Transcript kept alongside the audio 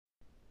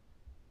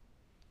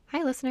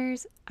Hi,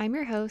 listeners. I'm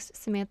your host,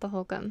 Samantha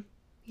Holcomb.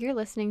 You're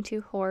listening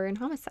to Horror and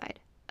Homicide,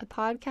 a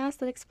podcast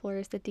that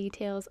explores the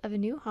details of a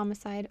new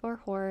homicide or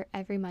horror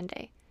every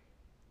Monday.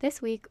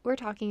 This week, we're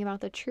talking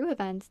about the true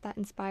events that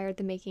inspired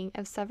the making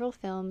of several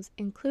films,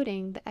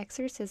 including The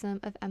Exorcism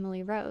of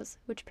Emily Rose,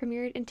 which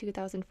premiered in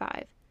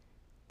 2005.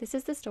 This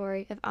is the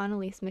story of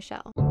Anneliese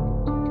Michel.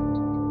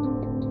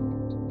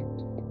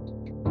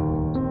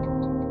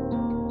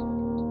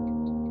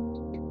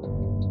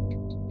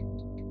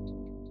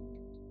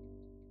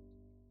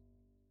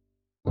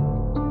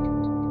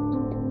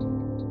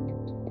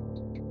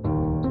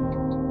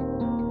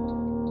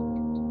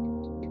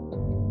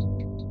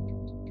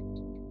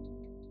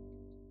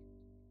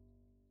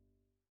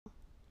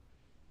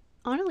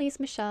 Anneliese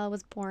Michel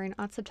was born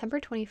on September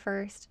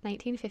 21st,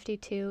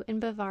 1952 in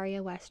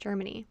Bavaria, West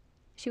Germany.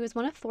 She was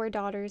one of 4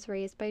 daughters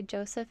raised by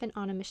Joseph and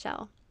Anna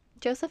Michel.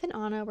 Joseph and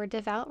Anna were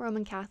devout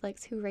Roman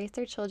Catholics who raised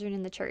their children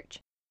in the church.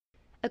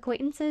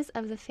 Acquaintances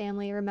of the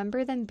family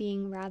remember them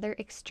being rather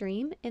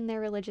extreme in their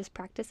religious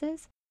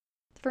practices.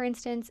 For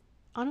instance,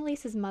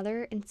 Anneliese's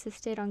mother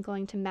insisted on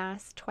going to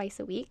Mass twice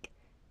a week,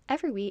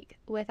 every week,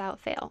 without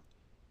fail.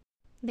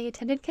 They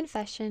attended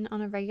confession on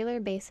a regular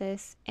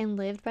basis and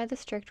lived by the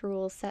strict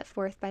rules set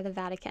forth by the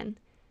Vatican.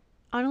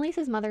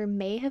 Anneliese's mother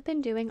may have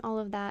been doing all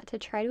of that to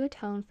try to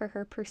atone for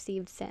her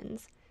perceived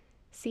sins.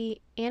 See,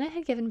 Anna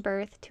had given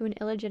birth to an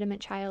illegitimate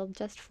child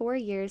just 4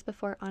 years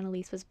before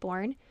Anneliese was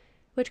born,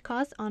 which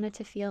caused Anna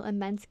to feel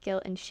immense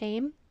guilt and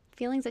shame,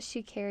 feelings that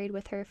she carried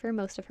with her for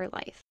most of her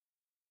life.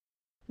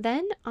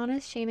 Then,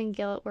 Anna's shame and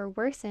guilt were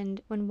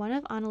worsened when one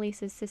of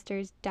Anneliese's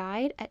sisters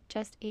died at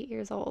just 8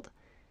 years old.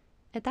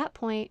 At that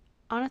point,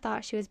 Anna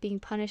thought she was being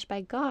punished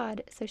by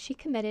God, so she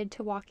committed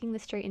to walking the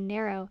straight and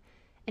narrow,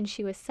 and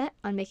she was set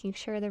on making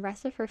sure the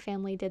rest of her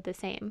family did the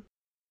same.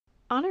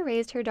 Anna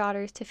raised her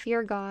daughters to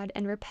fear God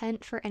and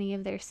repent for any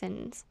of their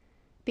sins.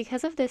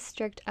 Because of this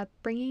strict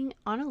upbringing,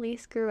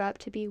 Anneliese grew up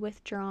to be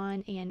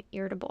withdrawn and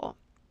irritable.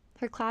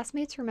 Her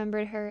classmates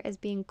remembered her as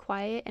being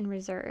quiet and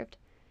reserved.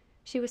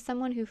 She was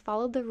someone who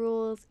followed the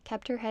rules,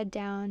 kept her head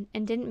down,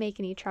 and didn't make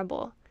any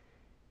trouble.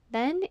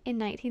 Then, in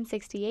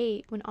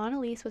 1968, when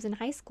Anneliese was in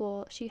high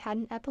school, she had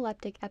an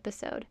epileptic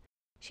episode.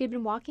 She had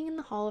been walking in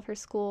the hall of her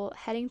school,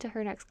 heading to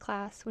her next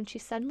class, when she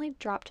suddenly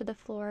dropped to the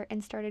floor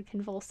and started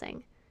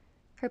convulsing.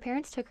 Her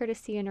parents took her to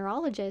see a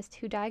neurologist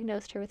who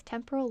diagnosed her with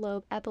temporal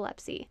lobe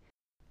epilepsy.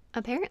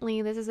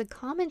 Apparently, this is a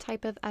common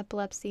type of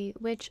epilepsy,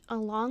 which,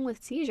 along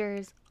with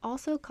seizures,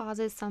 also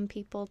causes some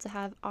people to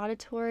have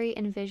auditory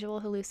and visual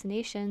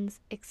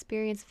hallucinations,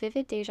 experience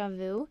vivid déjà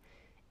vu,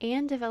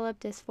 and develop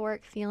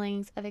dysphoric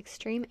feelings of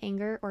extreme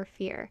anger or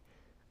fear,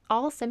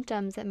 all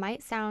symptoms that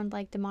might sound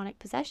like demonic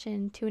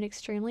possession to an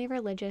extremely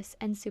religious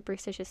and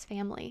superstitious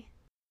family.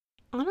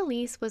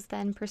 Anneliese was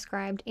then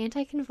prescribed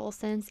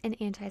anticonvulsants and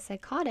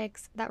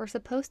antipsychotics that were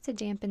supposed to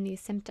dampen these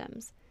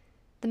symptoms.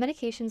 The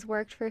medications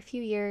worked for a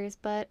few years,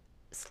 but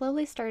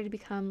slowly started to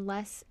become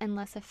less and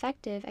less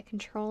effective at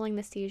controlling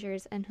the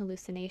seizures and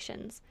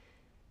hallucinations.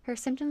 Her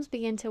symptoms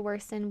began to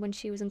worsen when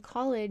she was in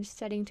college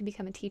studying to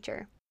become a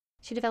teacher.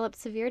 She developed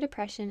severe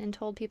depression and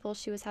told people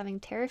she was having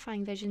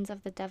terrifying visions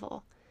of the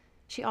devil.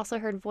 She also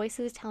heard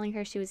voices telling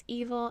her she was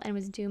evil and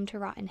was doomed to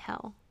rot in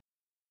hell.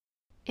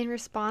 In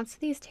response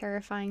to these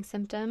terrifying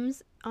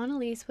symptoms,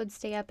 Anneliese would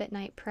stay up at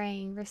night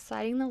praying,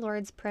 reciting the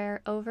Lord's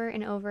Prayer over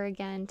and over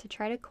again to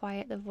try to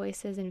quiet the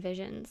voices and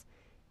visions.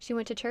 She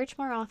went to church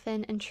more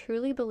often and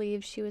truly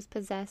believed she was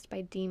possessed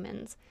by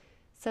demons.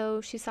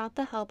 So she sought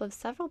the help of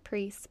several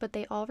priests, but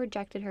they all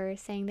rejected her,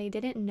 saying they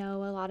didn't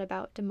know a lot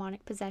about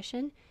demonic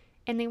possession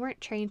and they weren't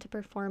trained to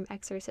perform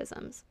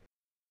exorcisms.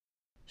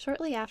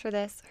 Shortly after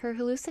this, her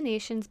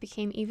hallucinations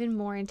became even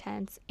more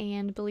intense,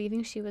 and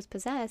believing she was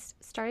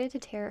possessed, started to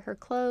tear at her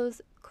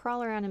clothes,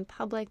 crawl around in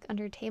public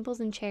under tables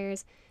and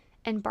chairs,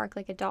 and bark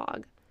like a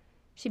dog.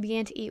 She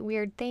began to eat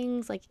weird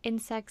things like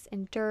insects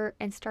and dirt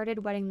and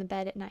started wetting the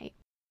bed at night.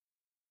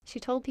 She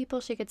told people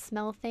she could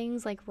smell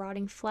things like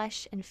rotting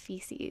flesh and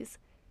feces.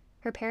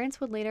 Her parents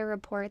would later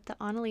report that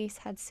Anneliese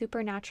had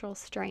supernatural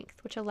strength,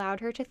 which allowed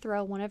her to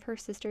throw one of her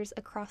sisters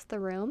across the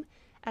room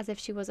as if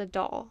she was a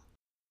doll.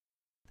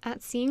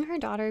 At seeing her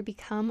daughter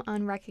become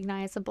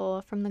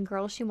unrecognizable from the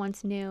girl she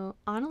once knew,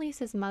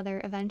 Anneliese's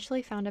mother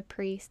eventually found a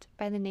priest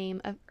by the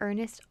name of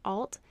Ernest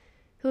Alt,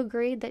 who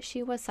agreed that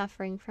she was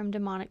suffering from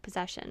demonic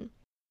possession.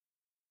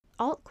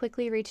 Alt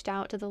quickly reached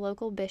out to the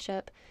local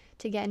bishop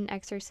to get an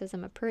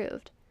exorcism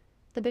approved.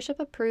 The bishop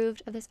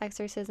approved of this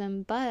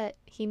exorcism, but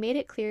he made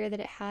it clear that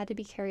it had to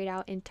be carried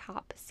out in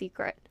top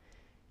secret.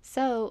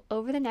 So,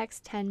 over the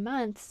next 10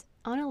 months,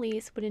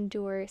 Anneliese would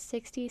endure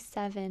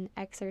 67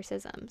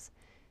 exorcisms,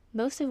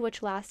 most of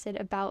which lasted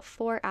about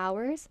 4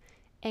 hours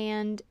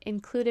and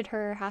included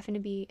her having to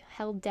be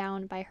held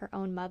down by her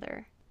own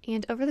mother.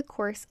 And over the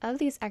course of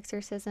these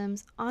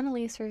exorcisms,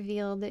 Anneliese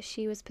revealed that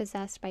she was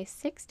possessed by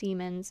 6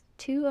 demons,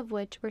 2 of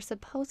which were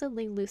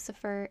supposedly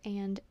Lucifer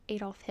and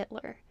Adolf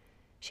Hitler.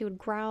 She would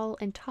growl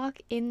and talk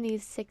in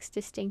these 6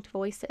 distinct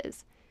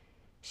voices.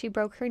 She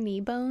broke her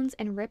knee bones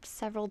and ripped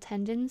several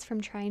tendons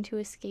from trying to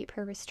escape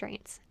her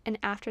restraints, and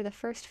after the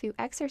first few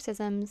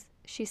exorcisms,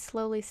 she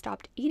slowly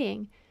stopped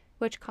eating,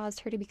 which caused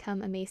her to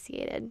become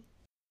emaciated.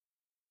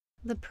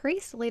 The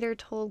priest later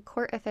told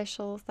court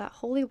officials that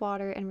holy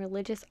water and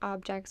religious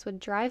objects would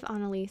drive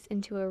Anneliese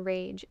into a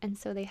rage, and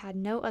so they had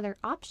no other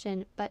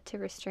option but to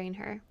restrain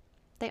her.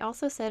 They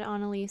also said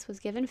Anneliese was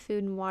given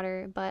food and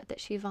water, but that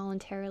she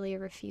voluntarily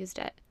refused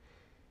it.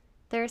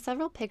 There are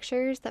several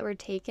pictures that were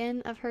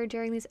taken of her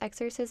during these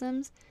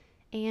exorcisms,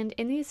 and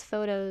in these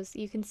photos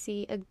you can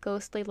see a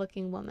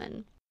ghostly-looking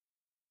woman.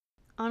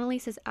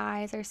 Anneliese's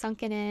eyes are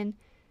sunken in,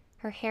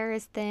 her hair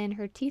is thin,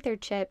 her teeth are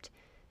chipped,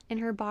 and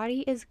her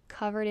body is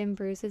covered in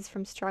bruises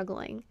from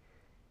struggling.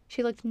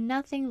 She looked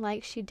nothing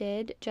like she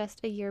did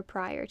just a year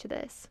prior to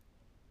this.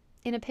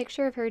 In a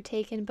picture of her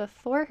taken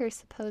before her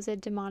supposed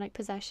demonic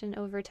possession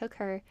overtook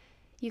her,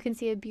 you can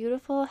see a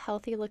beautiful,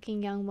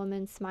 healthy-looking young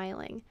woman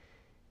smiling.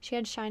 She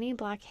had shiny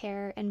black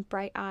hair and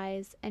bright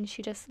eyes, and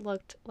she just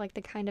looked like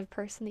the kind of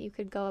person that you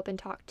could go up and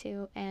talk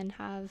to and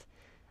have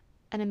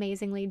an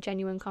amazingly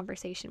genuine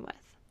conversation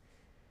with.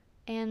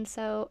 And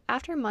so,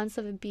 after months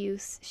of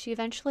abuse, she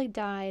eventually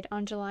died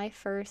on July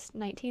 1st,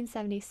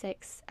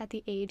 1976, at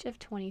the age of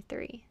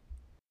 23.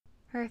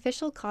 Her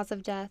official cause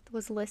of death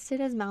was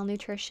listed as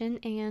malnutrition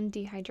and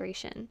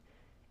dehydration.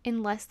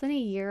 In less than a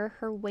year,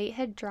 her weight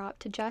had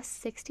dropped to just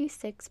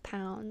 66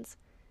 pounds.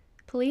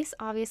 Police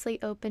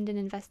obviously opened an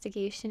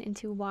investigation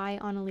into why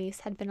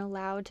Anneliese had been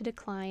allowed to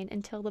decline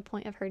until the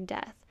point of her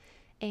death,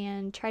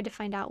 and tried to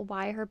find out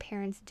why her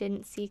parents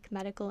didn't seek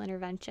medical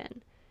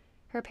intervention.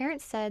 Her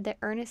parents said that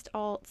Ernest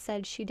Alt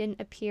said she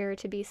didn't appear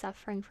to be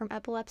suffering from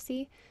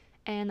epilepsy,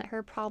 and that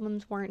her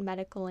problems weren't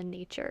medical in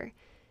nature.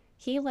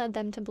 He led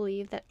them to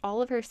believe that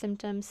all of her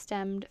symptoms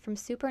stemmed from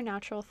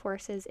supernatural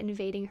forces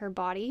invading her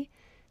body,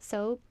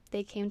 so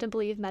they came to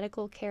believe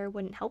medical care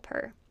wouldn't help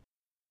her.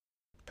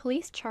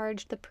 Police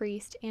charged the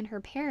priest and her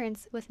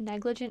parents with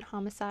negligent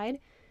homicide,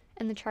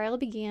 and the trial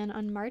began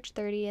on March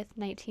 30th,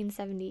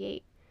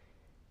 1978.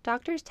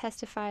 Doctors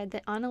testified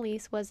that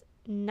Anneliese was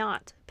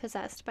not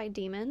possessed by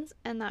demons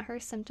and that her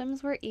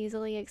symptoms were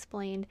easily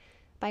explained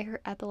by her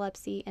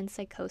epilepsy and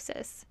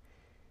psychosis.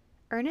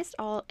 Ernest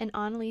Alt and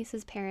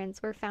Anneliese's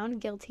parents were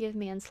found guilty of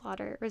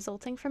manslaughter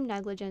resulting from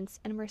negligence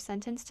and were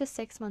sentenced to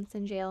 6 months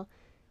in jail,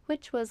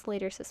 which was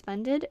later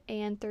suspended,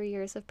 and 3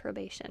 years of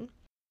probation.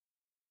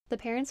 The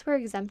parents were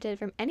exempted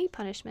from any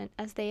punishment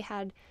as they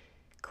had,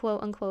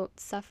 quote-unquote,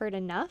 suffered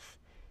enough,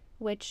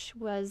 which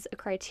was a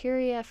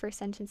criteria for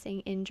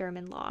sentencing in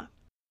German law.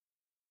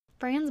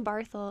 Franz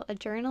Barthel, a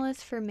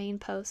journalist for Main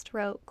Post,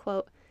 wrote,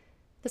 quote,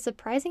 "The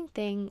surprising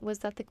thing was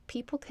that the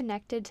people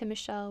connected to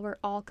Michel were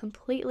all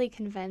completely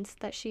convinced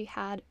that she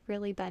had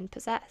really been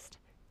possessed,"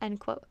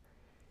 end quote.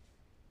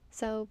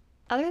 So,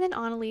 other than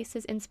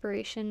Anneliese's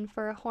inspiration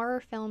for a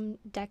horror film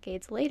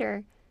decades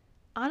later,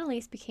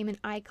 Anneliese became an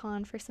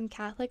icon for some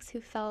Catholics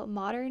who felt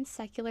modern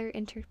secular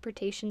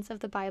interpretations of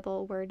the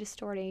Bible were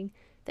distorting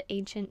the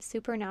ancient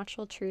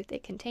supernatural truth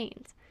it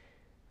contains.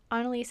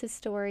 Anneliese's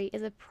story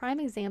is a prime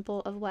example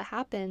of what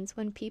happens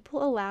when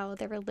people allow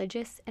their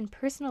religious and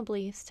personal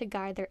beliefs to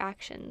guide their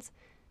actions,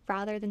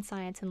 rather than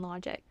science and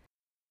logic.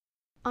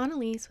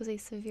 Anneliese was a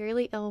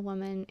severely ill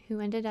woman who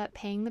ended up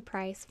paying the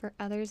price for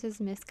others'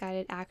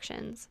 misguided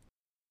actions.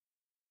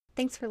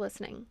 Thanks for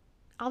listening.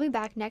 I'll be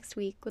back next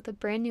week with a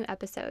brand new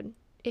episode.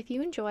 If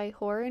you enjoy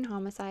horror and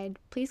homicide,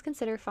 please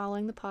consider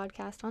following the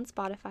podcast on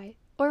Spotify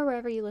or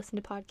wherever you listen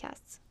to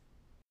podcasts.